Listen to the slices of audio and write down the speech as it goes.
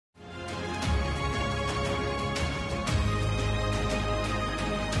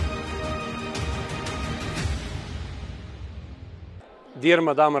Dear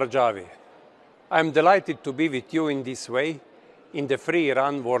Madame Rajavi, I am delighted to be with you in this way in the Free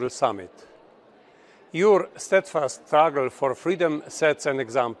Iran World Summit. Your steadfast struggle for freedom sets an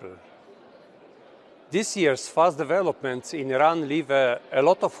example. This year's fast developments in Iran leave a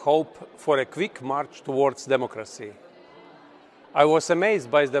lot of hope for a quick march towards democracy. I was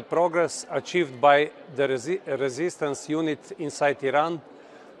amazed by the progress achieved by the resistance unit inside Iran,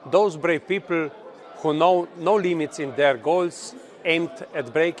 those brave people who know no limits in their goals, aimed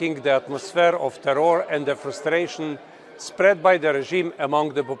at breaking the atmosphere of terror and the frustration spread by the regime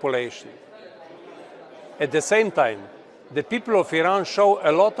among the population. At the same time, the people of Iran show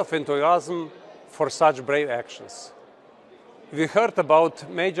a lot of enthusiasm for such brave actions. We heard about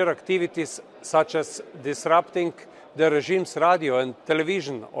major activities such as disrupting the regime's radio and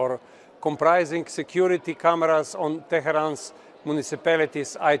television or comprising security cameras on Tehran's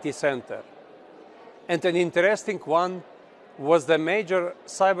municipality's IT center. And an interesting one was the major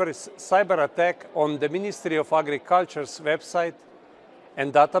cyber attack on the Ministry of Agriculture's website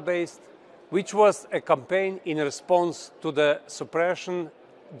and database, which was a campaign in response to the suppression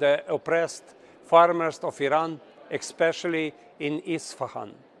of the oppressed farmers of Iran, especially in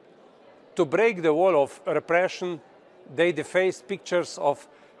Isfahan. To break the wall of repression, they defaced pictures of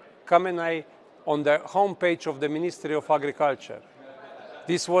Khamenei on the homepage of the Ministry of Agriculture.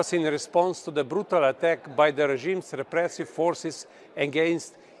 This was in response to the brutal attack by the regime's repressive forces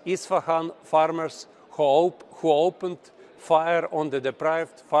against Isfahan farmers who opened fire on the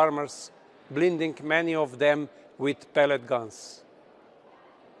deprived farmers, blinding many of them with pellet guns.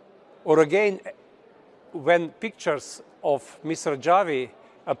 Or again, when pictures of Ms. Rajavi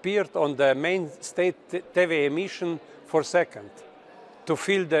appeared on the main state TV emission for a second, to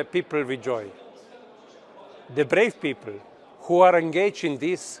fill the people with joy. The brave people who are engaged in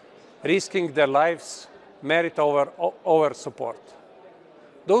this, risking their lives, merit our support.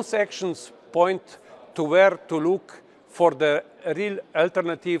 Those actions point to where to look for the real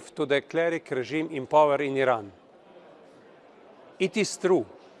alternative to the cleric regime in power in Iran. It is true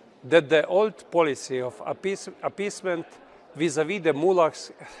that the old policy of appeasement vis-à-vis the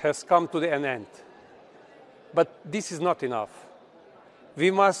mullahs has come to an end. But this is not enough. We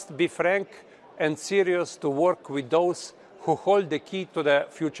must be frank and serious to work with those who hold the key to the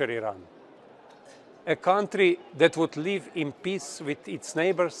future Iran. A country that would live in peace with its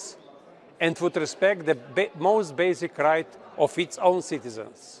neighbors and would respect the most basic right of its own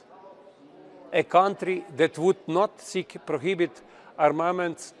citizens. A country that would not seek prohibit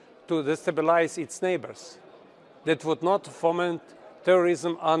armaments to destabilize its neighbors, that would not foment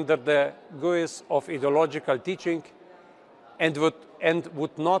terrorism under the guise of ideological teaching, and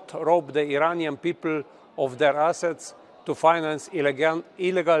would not rob the Iranian people of their assets to finance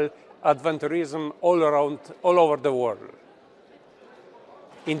illegal adventurism all over the world.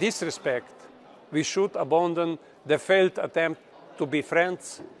 In this respect, we should abandon the failed attempt to be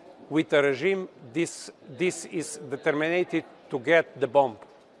friends with a regime this is determined to get the bomb.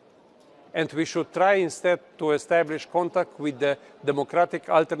 And we should try instead to establish contact with the democratic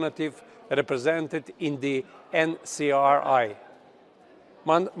alternative represented in the NCRI.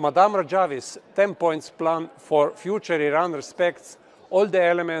 Madame Rajavi's 10 points plan for future Iran respects all the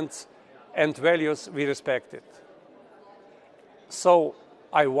elements and values we respected. So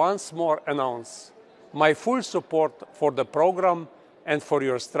I once more announce my full support for the program and for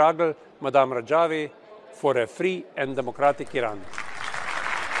your struggle, Madame Rajavi, for a free and democratic Iran.